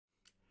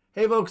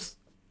Hey folks,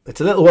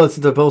 it's a little while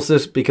since I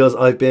posted because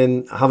I've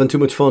been having too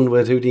much fun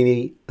with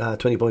Houdini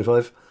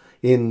 20.5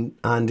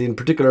 in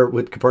particular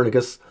with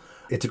Copernicus.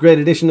 It's a great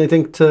addition, I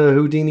think, to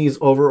Houdini's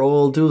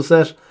overall tool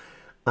set,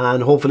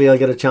 and hopefully I'll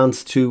get a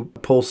chance to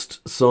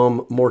post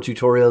some more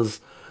tutorials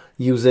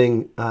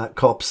using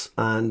COPS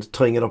and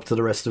tying it up to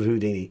the rest of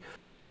Houdini.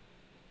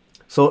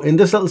 So in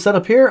this little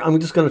setup here, I'm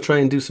just going to try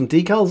and do some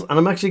decals, and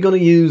I'm actually going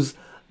to use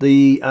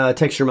the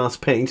texture mask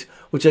paint,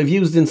 which I've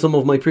used in some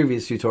of my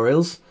previous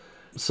tutorials.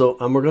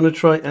 And we're going to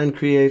try and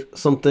create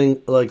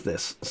something like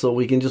this. So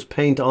we can just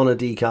paint on a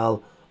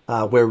decal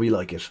where we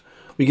like it.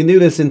 We can do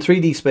this in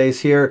 3D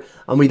space here,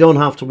 and we don't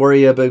have to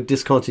worry about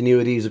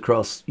discontinuities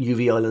across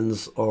UV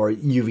islands or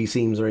UV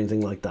seams or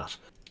anything like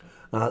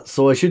that.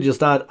 So I should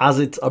just add, as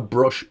it's a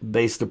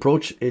brush-based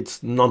approach,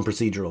 it's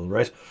non-procedural,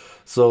 right?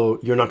 So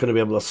you're not going to be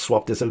able to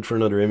swap this out for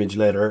another image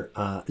later.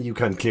 You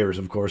can clear it,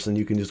 of course, and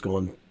you can just go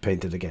and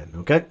paint it again,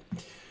 okay?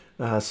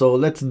 So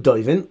let's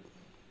dive in.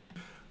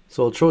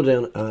 So I'll throw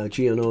down a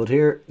geo node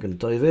here. I'm going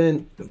to dive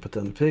in, going to put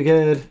down the pig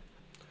head.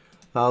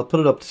 I'll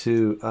put it up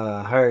to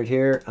hard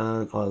here,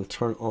 and I'll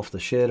turn off the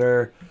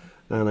shader.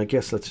 And I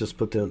guess let's just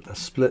put down a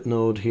split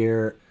node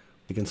here.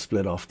 We can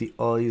split off the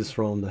eyes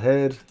from the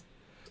head.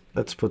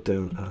 Let's put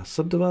down a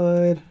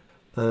subdivide,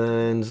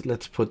 and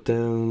let's put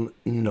down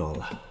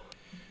null.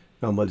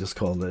 And we'll just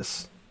call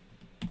this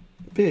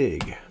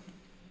big.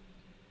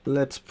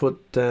 Let's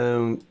put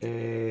down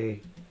a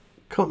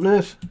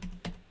compnet.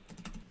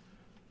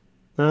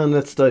 And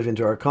let's dive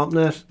into our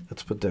compnet.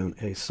 Let's put down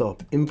a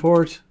SOP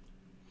import.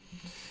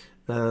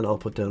 And I'll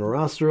put down a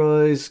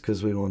rasterize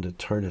because we want to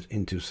turn it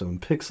into some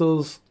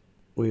pixels.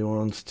 We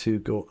want to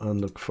go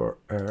and look for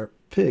our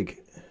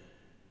pig.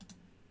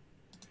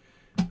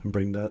 And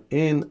bring that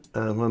in.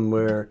 And when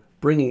we're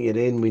bringing it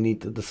in, we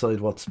need to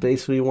decide what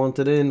space we want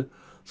it in.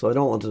 So I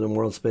don't want it in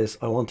world space.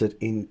 I want it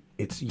in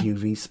its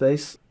UV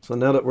space. So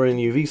now that we're in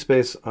UV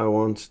space, I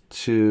want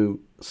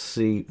to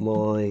see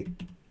my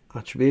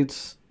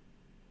attributes.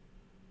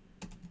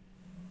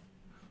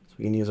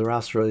 We can use a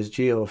rasterized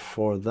geo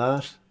for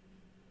that.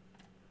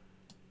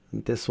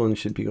 And this one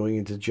should be going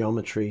into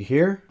geometry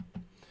here.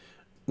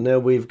 Now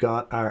we've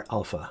got our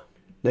alpha.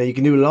 Now you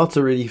can do lots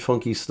of really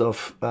funky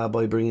stuff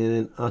by bringing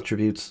in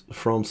attributes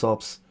from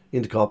SOPs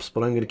into COPS,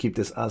 but I'm going to keep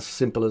this as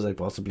simple as I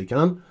possibly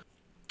can.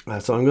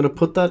 So I'm going to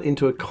put that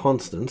into a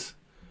constant.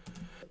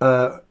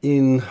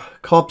 In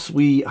COPS,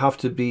 we have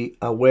to be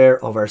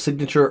aware of our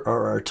signature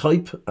or our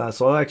type.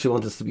 So I actually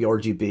want this to be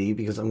RGB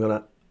because I'm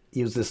going to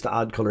use this to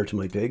add color to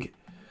my pig.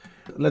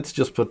 Let's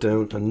just put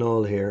down a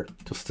null here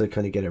just to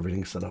kind of get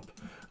everything set up.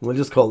 And we'll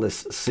just call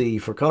this C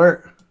for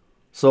color.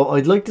 So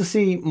I'd like to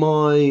see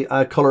my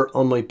color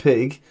on my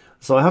pig.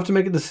 So I have to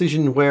make a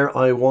decision where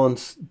I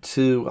want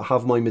to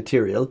have my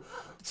material.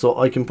 So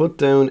I can put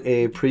down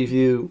a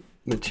preview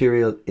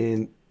material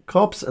in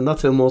COPS, and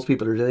that's how most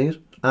people are doing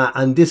it.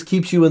 And this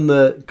keeps you in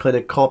the kind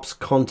of COPS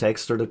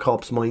context or the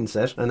COPS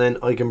mindset. And then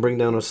I can bring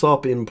down a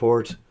SOP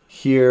import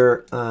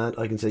here, and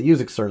I can say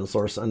use external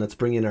source, and let's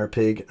bring in our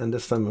pig. And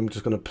this time I'm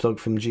just going to plug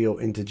from geo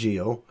into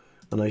geo,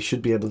 and I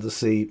should be able to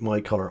see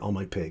my color on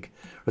my pig.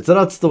 Right, so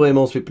that's the way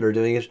most people are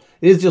doing it.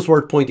 It is just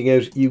worth pointing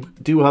out, you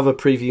do have a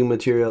preview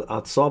material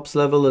at SOPs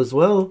level as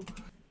well.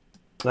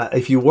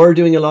 If you were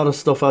doing a lot of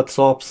stuff at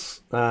SOPs,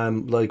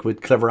 like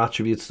with clever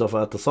attribute stuff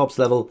at the SOPs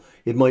level,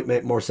 it might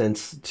make more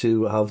sense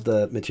to have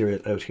the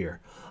material out here.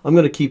 I'm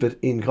going to keep it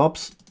in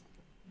COPS.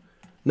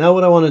 Now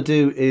what I want to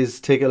do is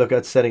take a look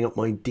at setting up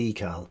my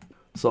decal.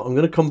 So I'm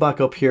going to come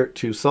back up here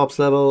to SOPs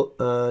level,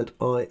 and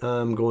I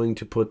am going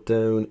to put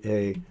down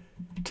a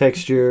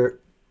texture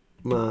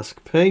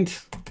mask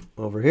paint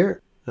over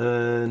here.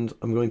 And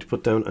I'm going to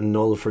put down a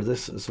null for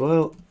this as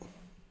well.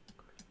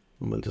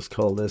 And we'll just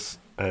call this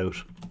out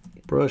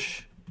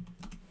brush.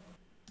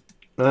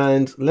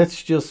 And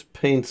let's just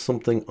paint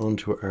something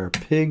onto our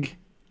pig.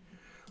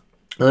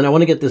 And I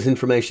want to get this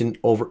information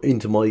over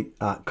into my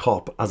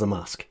cop as a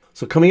mask.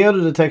 So coming out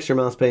of the texture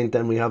mask paint,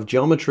 then we have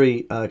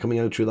geometry coming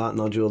out through that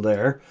nodule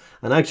there.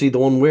 And actually the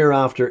one we're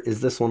after is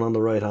this one on the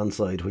right hand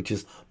side, which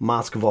is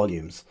mask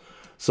volumes.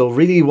 So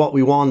really what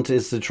we want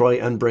is to try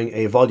and bring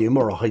a volume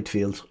or a height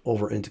field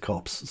over into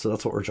COPS. So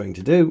that's what we're trying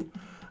to do.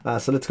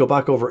 So let's go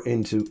back over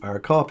into our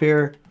cop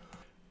here.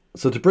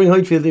 So to bring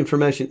height field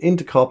information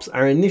into COPS,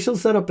 our initial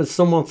setup is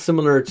somewhat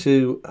similar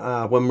to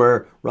when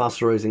we're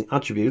rasterizing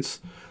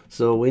attributes.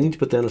 So we need to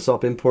put down a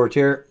SOP import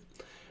here.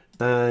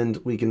 And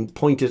we can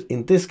point it,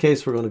 in this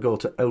case, we're going to go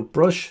to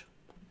outbrush.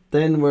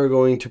 Then we're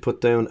going to put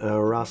down a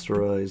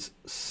rasterize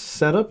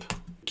setup.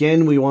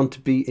 Again, we want to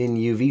be in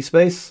UV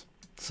space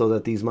so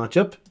that these match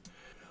up.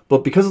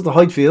 But because of the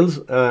height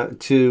field,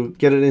 to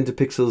get it into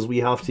pixels, we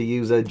have to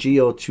use a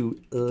geo to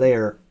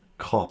layer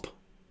cop.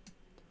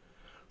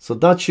 So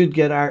that should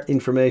get our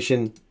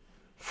information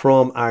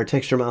from our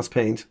texture mask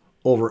paint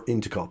over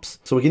into COPS.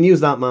 So we can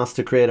use that mask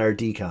to create our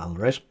decal,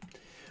 right?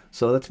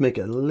 So let's make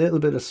a little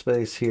bit of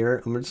space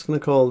here, and we're just going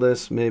to call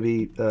this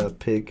maybe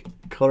pig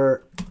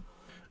color.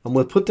 And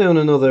we'll put down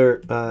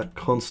another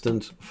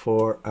constant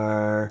for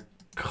our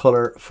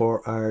color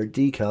for our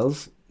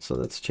decals. So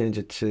let's change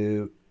it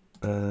to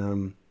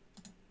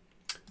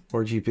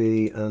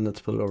RGB, and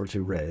let's put it over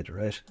to red,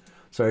 right?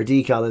 So our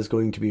decal is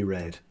going to be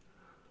red.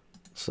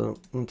 So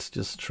let's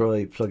just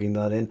try plugging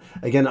that in.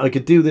 Again, I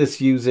could do this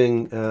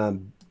using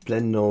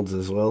blend nodes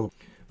as well.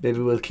 Maybe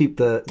we'll keep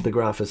the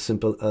graph as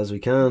simple as we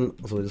can.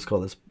 So we'll just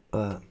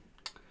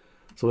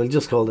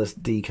call this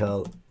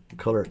decal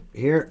color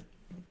here.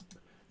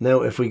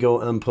 Now if we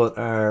go and put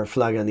our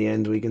flag on the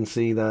end, we can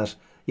see that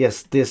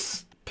yes,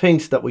 this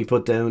paint that we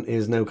put down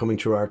is now coming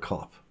through our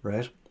cop,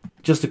 right?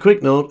 Just a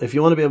quick note, if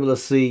you want to be able to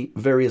see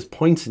various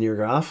points in your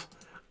graph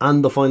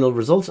and the final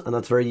result, and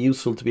that's very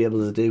useful to be able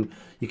to do,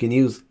 you can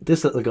use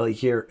this little guy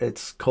here.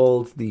 It's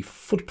called the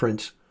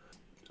footprint.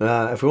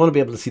 If we want to be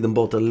able to see them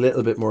both a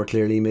little bit more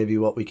clearly, maybe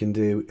what we can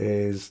do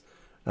is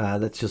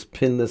let's just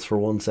pin this for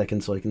 1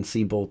 second so I can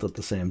see both at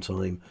the same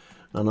time.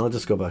 And I'll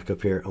just go back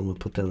up here and we'll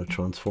put down a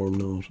transform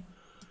node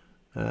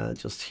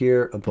just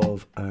here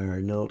above our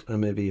node.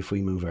 And maybe if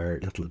we move our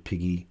little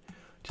piggy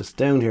just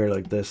down here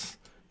like this,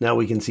 now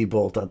we can see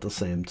both at the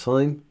same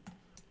time.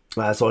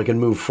 So I can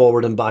move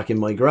forward and back in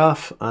my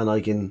graph, and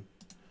I can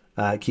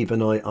keep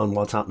an eye on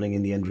what's happening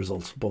in the end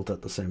results both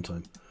at the same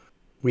time.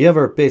 We have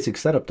our basic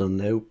setup done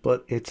now,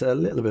 but it's a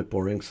little bit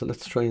boring, so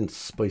let's try and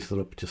spice it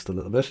up just a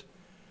little bit.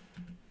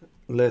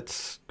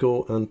 Let's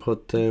go and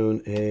put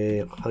down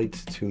a height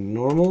to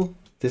normal.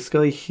 This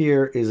guy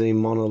here is a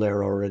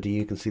monolayer already.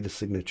 You can see the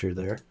signature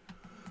there.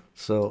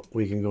 So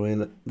we can go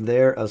in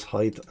there as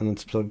height, and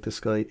let's plug this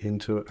guy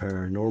into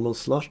our normal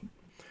slot.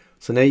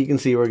 So now you can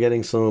see we're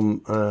getting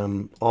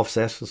some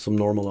offset, some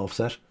normal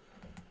offset.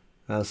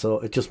 So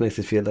it just makes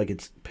it feel like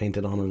it's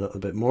painted on a little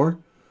bit more.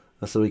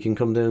 So we can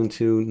come down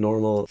to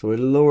normal. So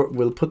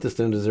we'll put this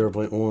down to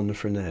 0.1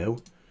 for now.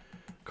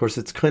 Of course,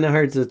 it's kind of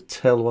hard to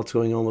tell what's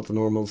going on with the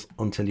normals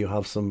until you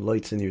have some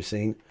lights in your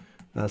scene.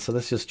 So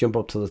let's just jump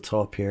up to the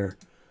top here,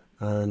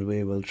 and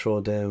we will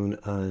throw down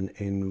an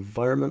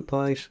environment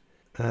light.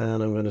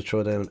 And I'm going to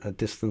throw down a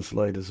distance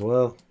light as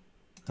well.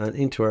 And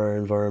into our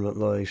environment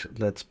light,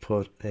 let's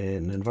put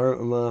an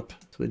environment map.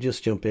 So we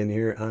just jump in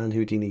here, and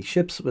Houdini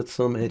ships with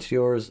some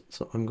HDRs.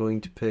 So I'm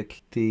going to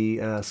pick the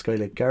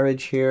Skylight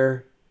Garage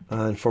here.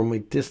 And for my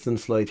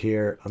distance light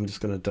here, I'm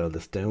just going to dial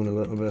this down a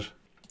little bit.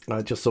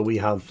 Just so we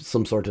have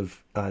some sort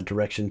of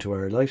direction to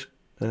our light.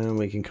 And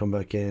we can come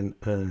back in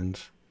and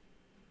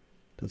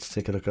let's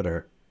take a look at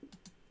our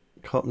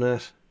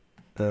CopNet.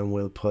 And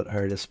we'll put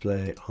our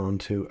display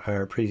onto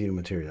our preview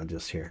material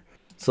just here.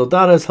 So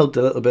that has helped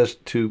a little bit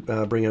to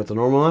bring out the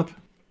normal map.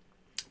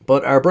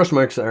 But our brush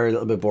marks are a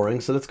little bit boring.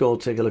 So let's go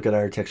take a look at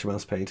our texture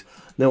mask paint.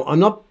 Now, I'm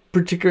not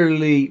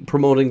particularly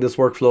promoting this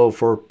workflow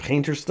for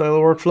painter style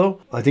workflow.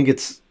 I think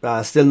it's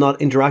still not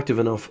interactive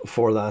enough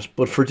for that.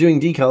 But for doing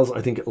decals,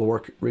 I think it'll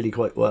work really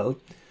quite well.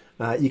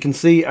 You can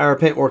see our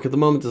paint work at the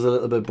moment is a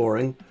little bit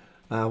boring.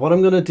 What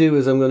I'm going to do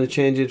is I'm going to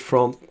change it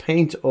from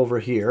paint over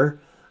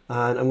here.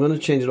 And I'm going to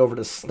change it over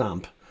to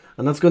stamp.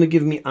 And that's going to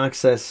give me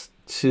access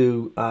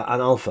to an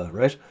alpha,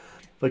 right?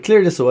 If I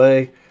clear this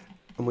away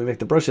and we make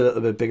the brush a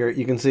little bit bigger,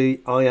 you can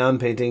see I am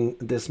painting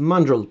this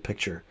mandrel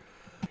picture.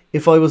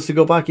 If I was to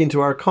go back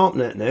into our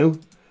CopNet now,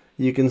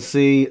 you can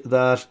see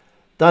that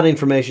that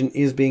information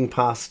is being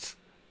passed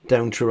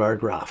down through our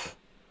graph.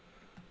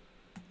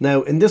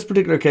 Now, in this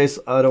particular case,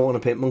 I don't want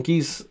to paint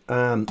monkeys.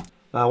 What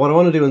I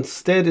want to do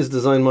instead is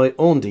design my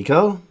own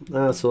decal.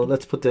 So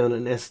let's put down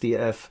an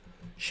SDF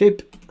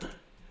shape,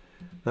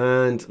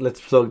 and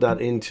let's plug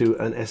that into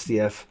an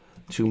SDF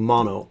to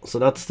mono. So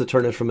that's to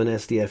turn it from an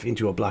SDF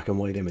into a black and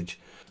white image.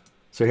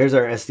 So here's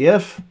our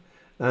SDF,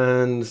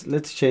 and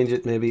let's change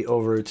it maybe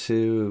over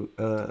to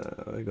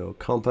I go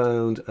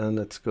compound, and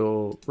let's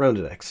go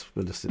rounded X.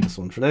 We'll just do this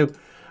one for now.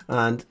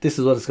 And this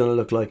is what it's going to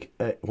look like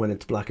when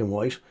it's black and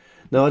white.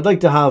 Now I'd like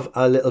to have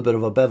a little bit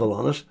of a bevel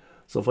on it.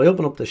 So if I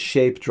open up the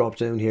shape drop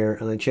down here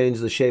and I change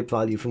the shape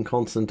value from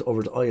constant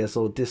over to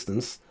ISO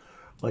distance,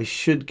 I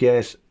should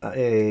get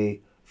a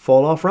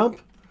fall off ramp.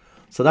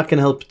 So that can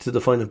help to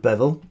define a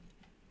bevel.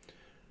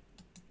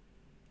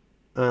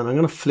 And I'm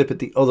going to flip it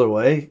the other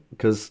way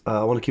because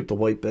I want to keep the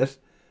white bit.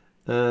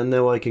 And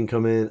now I can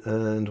come in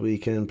and we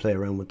can play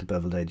around with the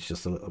beveled edge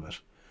just a little bit.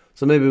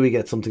 So maybe we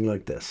get something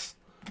like this.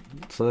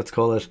 So let's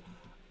call it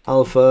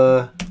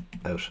alpha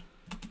out.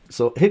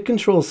 So hit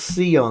Control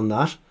C on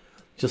that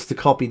just to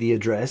copy the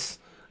address.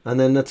 And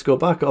then let's go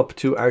back up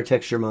to our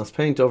texture mask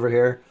paint over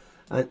here.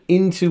 And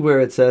into where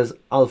it says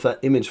alpha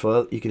image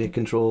file, you can hit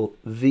Control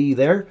V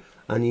there.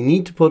 And you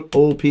need to put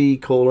OP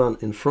colon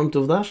in front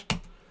of that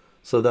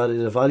so that it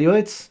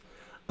evaluates.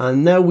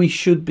 And now we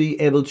should be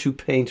able to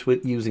paint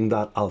with using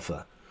that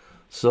alpha.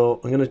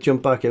 So I'm going to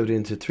jump back out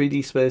into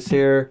 3D space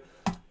here.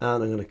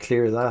 And I'm going to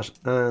clear that.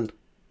 And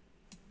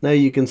now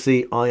you can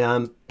see I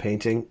am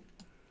painting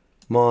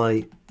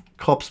my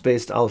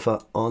COPS-based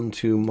alpha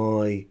onto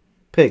my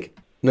pig.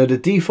 Now the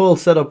default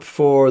setup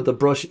for the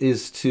brush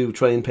is to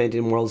try and paint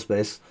in world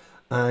space,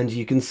 and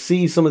you can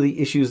see some of the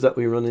issues that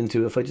we run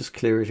into if I just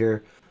clear it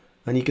here.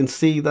 And you can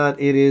see that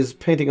it is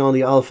painting on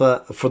the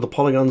alpha for the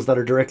polygons that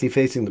are directly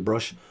facing the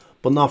brush,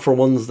 but not for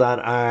ones that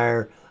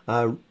are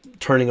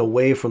turning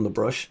away from the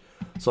brush.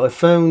 So I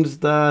found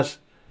that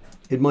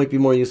it might be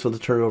more useful to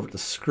turn it over the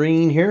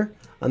screen here,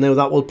 and now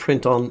that will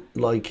print on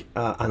like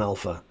an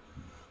alpha.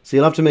 So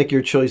you'll have to make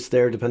your choice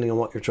there depending on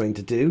what you're trying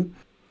to do.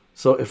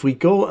 So if we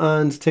go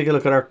and take a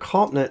look at our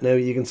CopNet now,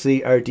 you can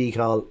see our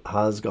decal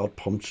has got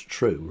pumped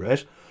through,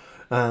 right?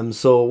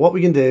 So what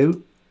we can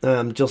do,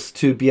 just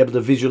to be able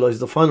to visualize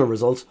the final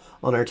results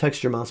on our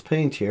texture mask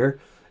paint here,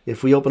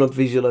 if we open up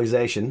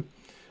visualization,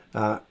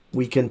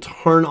 we can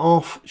turn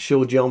off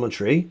show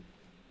geometry.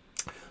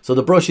 So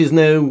the brush is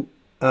now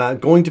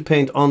going to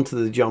paint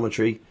onto the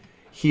geometry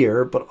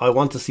here, but I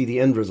want to see the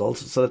end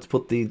results. So let's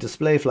put the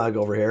display flag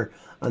over here,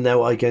 and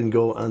now I can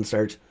go and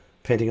start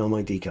painting on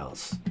my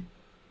decals.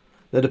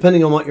 Now,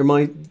 depending on what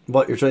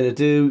you're trying to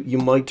do, you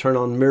might turn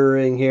on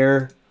mirroring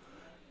here,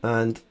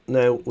 and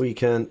now we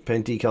can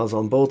paint decals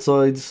on both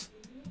sides.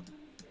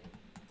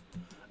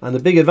 And the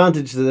big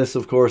advantage to this,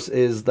 of course,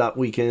 is that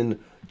we can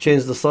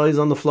change the size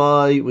on the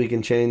fly, we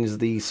can change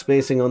the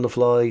spacing on the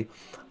fly,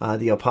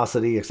 the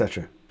opacity,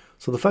 etc.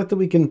 So the fact that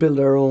we can build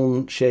our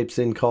own shapes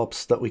in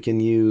Cops that we can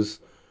use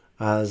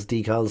as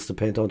decals to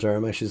paint onto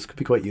our meshes could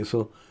be quite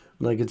useful.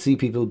 And I could see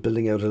people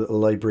building out a little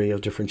library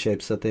of different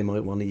shapes that they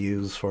might want to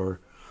use for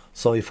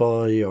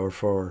sci-fi or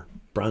for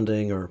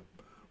branding or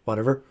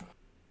whatever.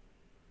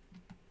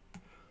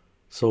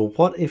 So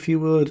what if you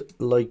would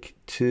like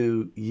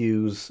to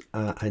use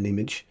an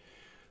image?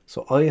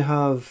 So I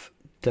have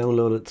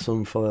downloaded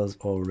some files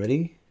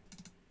already,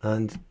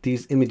 and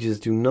these images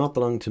do not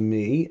belong to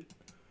me.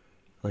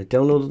 I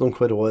downloaded them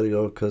quite a while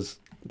ago because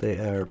they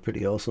are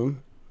pretty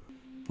awesome,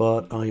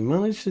 but I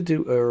managed to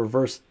do a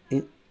reverse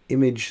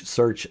image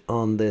search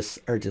on this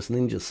Artist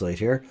Ninja site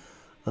here,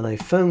 and I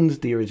found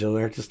the original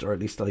artist, or at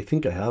least I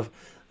think I have,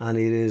 and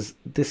it is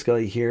this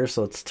guy here.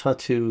 So it's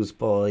Tattoos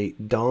by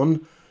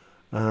Don.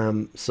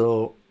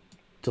 So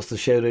just a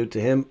shout out to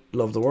him,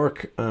 love the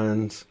work,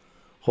 and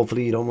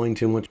hopefully you don't mind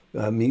too much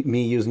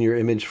me using your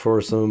image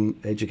for some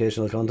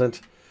educational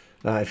content.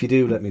 If you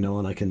do, let me know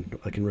and I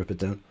can rip it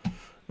down.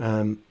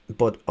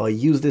 But I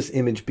use this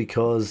image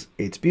because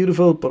it's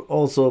beautiful, but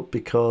also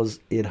because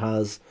it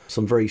has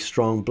some very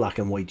strong black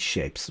and white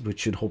shapes,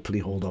 which should hopefully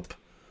hold up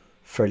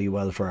fairly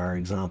well for our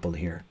example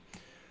here.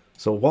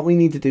 So what we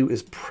need to do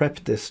is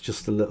prep this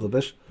just a little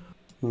bit,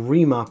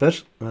 remap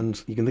it,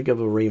 and you can think of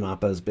a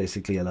remap as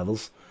basically a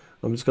levels.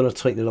 I'm just going to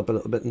tighten it up a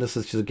little bit, and this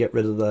is just to get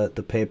rid of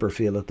the paper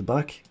feel at the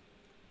back.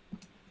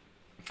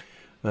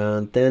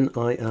 And then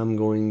I am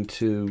going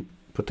to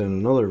put down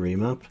another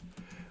remap.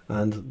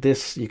 And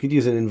this, you could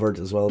use an invert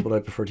as well, but I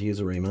prefer to use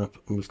a remap.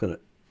 I'm just going to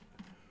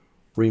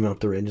remap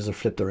the ranges or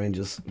flip the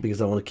ranges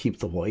because I want to keep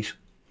the white.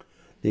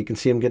 You can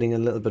see I'm getting a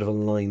little bit of a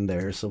line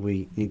there, so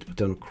we need to put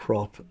down a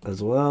crop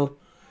as well.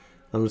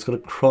 I'm just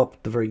going to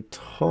crop the very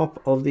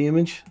top of the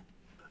image.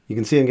 You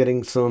can see I'm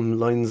getting some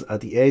lines at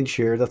the edge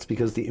here. That's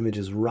because the image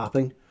is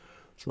wrapping.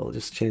 So I'll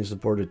just change the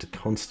border to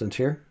constant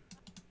here.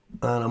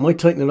 And I might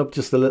tighten it up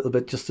just a little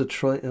bit just to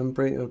try and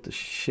bring out the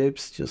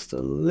shapes just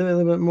a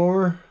little bit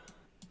more.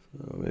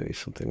 So maybe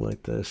something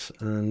like this,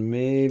 and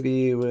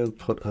maybe we'll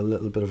put a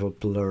little bit of a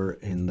blur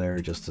in there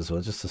just as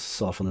well, just to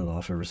soften it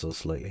off ever so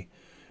slightly.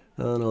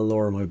 And I'll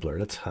lower my blur.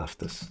 Let's half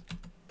this.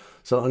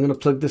 So I'm going to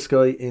plug this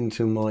guy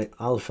into my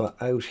alpha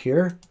out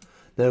here.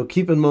 Now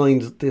keep in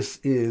mind this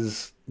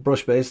is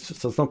brush based,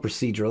 so it's not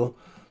procedural.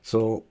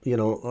 So you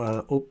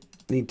know,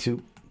 need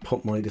to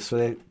put my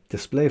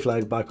display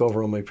flag back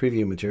over on my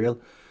preview material.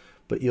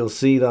 But you'll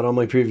see that on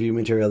my preview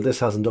material this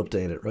hasn't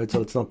updated, right?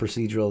 So it's not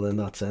procedural in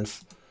that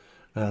sense.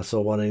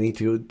 So what I need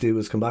to do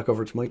is come back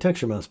over to my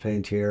texture mask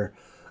paint here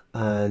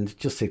and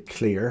just hit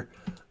clear,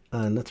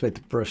 and let's make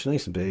the brush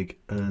nice and big,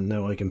 and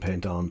now I can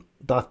paint on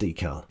that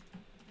decal.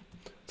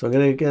 So I'm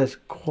going to get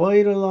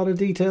quite a lot of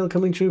detail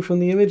coming through from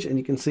the image, and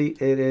you can see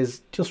it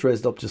is just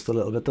raised up just a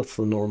little bit. That's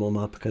the normal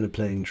map kind of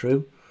playing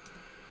through.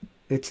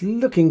 It's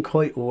looking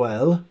quite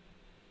well.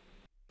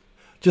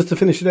 Just to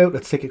finish it out,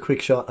 let's take a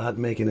quick shot at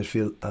making it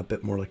feel a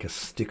bit more like a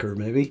sticker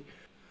maybe.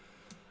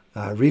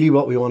 Really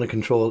what we want to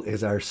control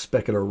is our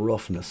specular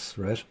roughness,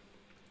 right?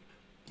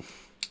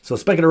 So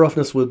specular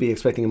roughness will be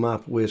expecting a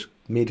map with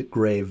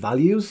mid-gray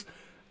values,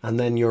 and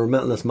then your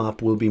metalness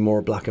map will be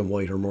more black and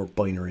white or more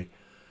binary.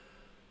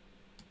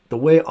 The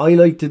way I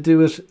like to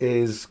do it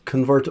is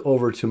convert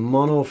over to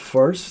mono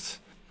first,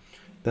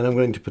 then I'm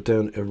going to put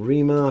down a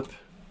remap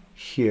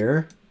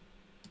here,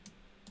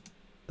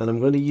 and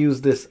I'm going to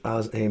use this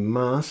as a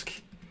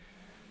mask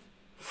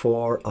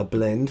for a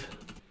blend.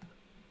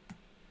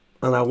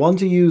 And I want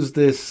to use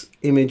this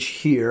image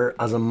here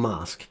as a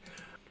mask.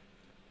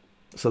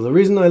 So the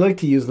reason I like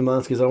to use the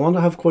mask is I want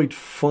to have quite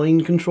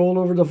fine control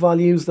over the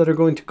values that are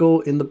going to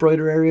go in the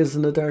brighter areas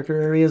and the darker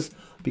areas,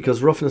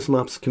 because roughness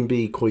maps can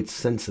be quite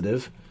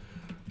sensitive.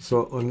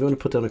 So I'm going to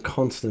put down a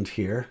constant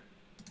here,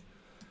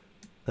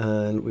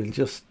 and we'll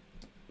just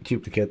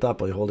duplicate that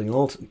by holding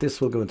Alt.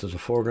 This will go into the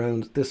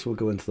foreground, this will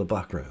go into the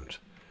background,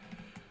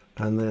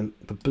 and then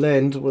the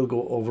blend will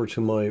go over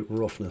to my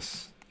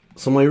roughness.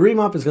 So my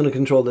remap is going to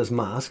control this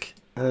mask,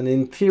 and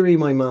in theory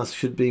my mask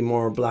should be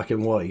more black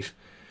and white,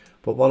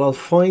 But what I'll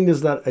find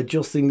is that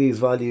adjusting these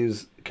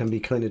values can be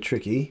kind of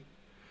tricky.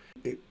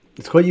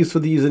 It's quite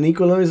useful to use an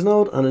equalize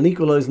node, and an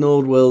equalize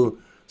node will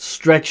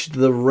stretch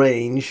the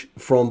range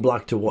from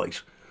black to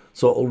white.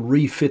 So it'll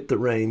refit the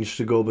range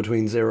to go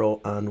between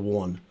 0 and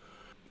 1.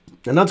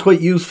 And that's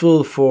quite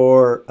useful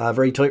for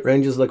very tight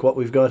ranges like what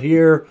we've got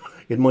here.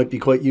 It might be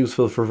quite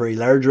useful for very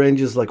large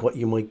ranges like what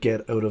you might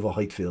get out of a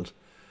height field.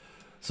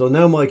 So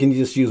now I can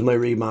just use my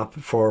remap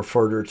for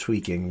further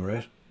tweaking,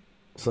 right?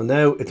 So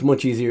now it's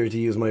much easier to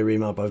use my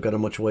remap. I've got a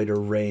much wider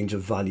range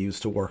of values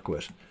to work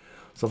with.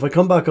 So if I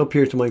come back up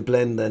here to my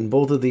blend, then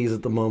both of these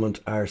at the moment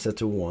are set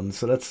to 1.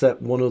 So let's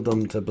set one of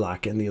them to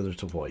black and the other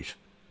to white.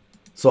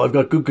 So I've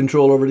got good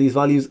control over these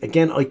values.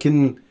 Again, I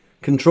could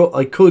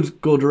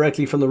go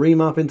directly from the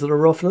remap into the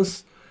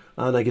roughness,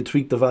 and I could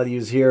tweak the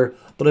values here,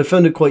 but I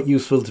found it quite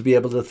useful to be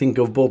able to think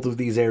of both of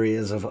these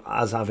areas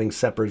as having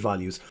separate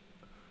values.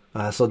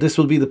 So this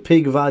will be the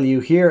pig value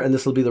here, and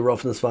this will be the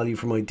roughness value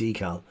for my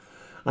decal.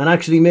 And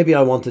actually, maybe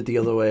I want it the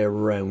other way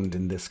around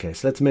in this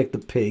case. Let's make the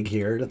pig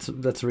here.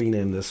 Let's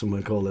rename this, and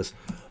we'll call this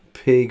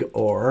pig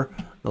ore,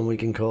 and we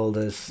can call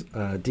this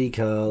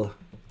decal.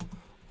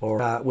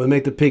 Or we'll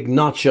make the pig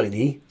not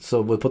shiny,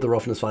 so we'll put the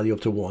roughness value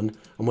up to 1,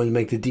 and we'll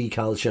make the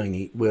decal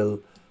shiny. We'll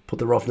put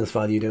the roughness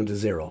value down to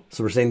 0.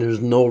 So we're saying there's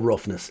no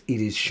roughness,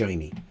 it is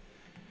shiny.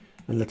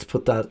 And let's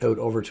put that out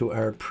over to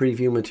our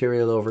preview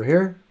material over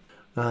here.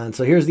 And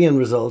so here's the end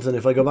result, and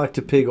if I go back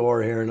to pig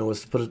ore here and I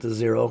was to put it to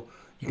 0,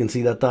 you can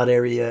see that that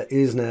area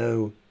is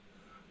now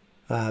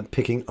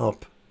picking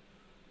up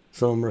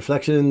some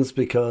reflections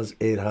because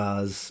it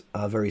has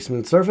a very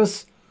smooth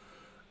surface.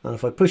 And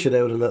if I push it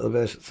out a little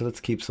bit, so let's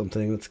keep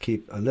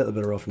a little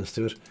bit of roughness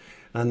to it.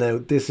 And now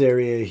this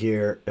area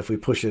here, if we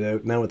push it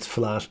out, now it's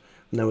flat,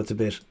 now it's a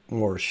bit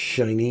more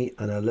shiny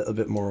and a little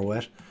bit more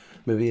wet.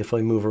 Maybe if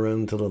I move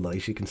around to the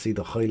light, you can see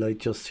the highlight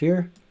just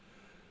here.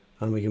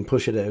 And we can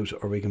push it out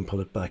or we can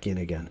pull it back in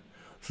again.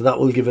 So that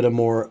will give it a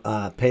more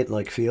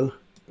paint-like feel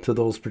to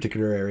those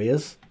particular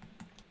areas.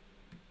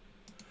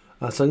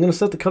 So I'm going to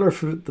set the color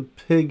for the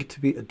pig to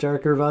be a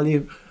darker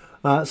value.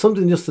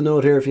 Something just to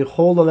note here, if you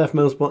hold the left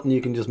mouse button,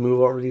 you can just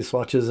move over these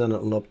swatches and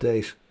it'll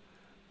update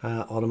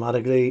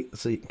automatically.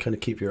 So you can kind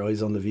of keep your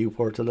eyes on the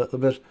viewport a little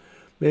bit.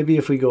 Maybe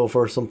if we go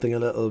for something a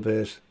little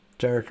bit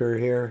darker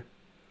here.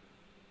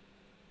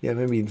 Yeah,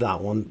 maybe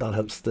that one. That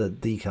helps the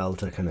decal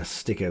to kind of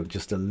stick out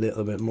just a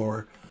little bit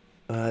more.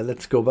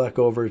 Let's go back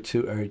over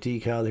to our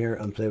decal here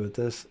and play with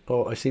this.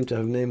 Oh, I seem to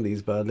have named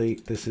these badly.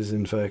 This is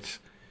in fact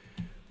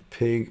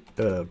pig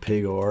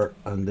ore,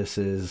 and this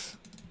is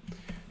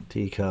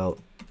decal.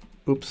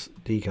 Oops,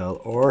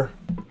 decal ore.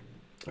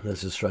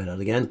 Let's just try that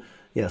again.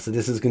 Yeah, so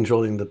this is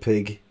controlling the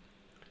pig.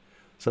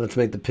 So let's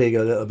make the pig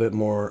a little bit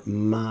more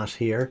matte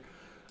here.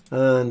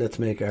 And let's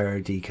make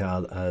our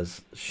decal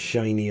as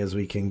shiny as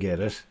we can get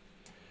it.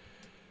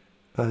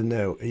 And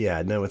now,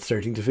 yeah, now it's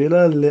starting to feel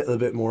a little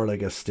bit more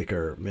like a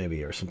sticker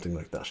maybe, or something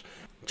like that.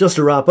 Just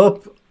to wrap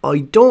up, I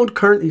don't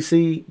currently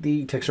see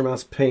the texture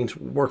mask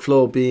paint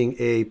workflow being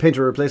a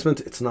painter replacement.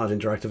 It's not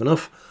interactive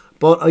enough,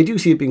 but I do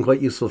see it being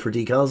quite useful for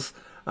decals.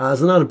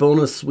 As an added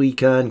bonus, we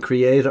can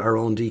create our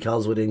own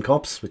decals within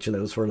cups, which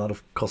allows for a lot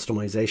of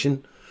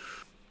customization.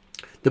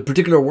 The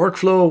particular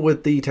workflow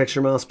with the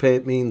texture mask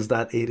paint means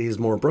that it is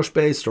more brush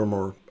based or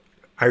more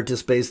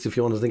artist based, if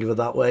you want to think of it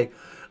that way,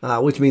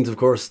 which means of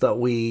course that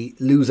we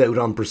lose out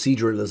on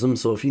proceduralism.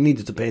 So if you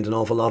needed to paint an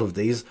awful lot of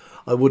these,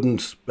 I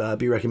wouldn't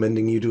be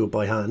recommending you do it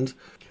by hand.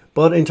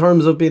 But in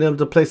terms of being able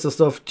to place the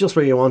stuff just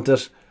where you want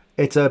it,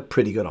 it's a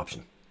pretty good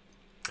option.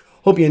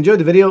 Hope you enjoyed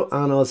the video,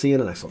 and I'll see you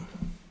in the next one.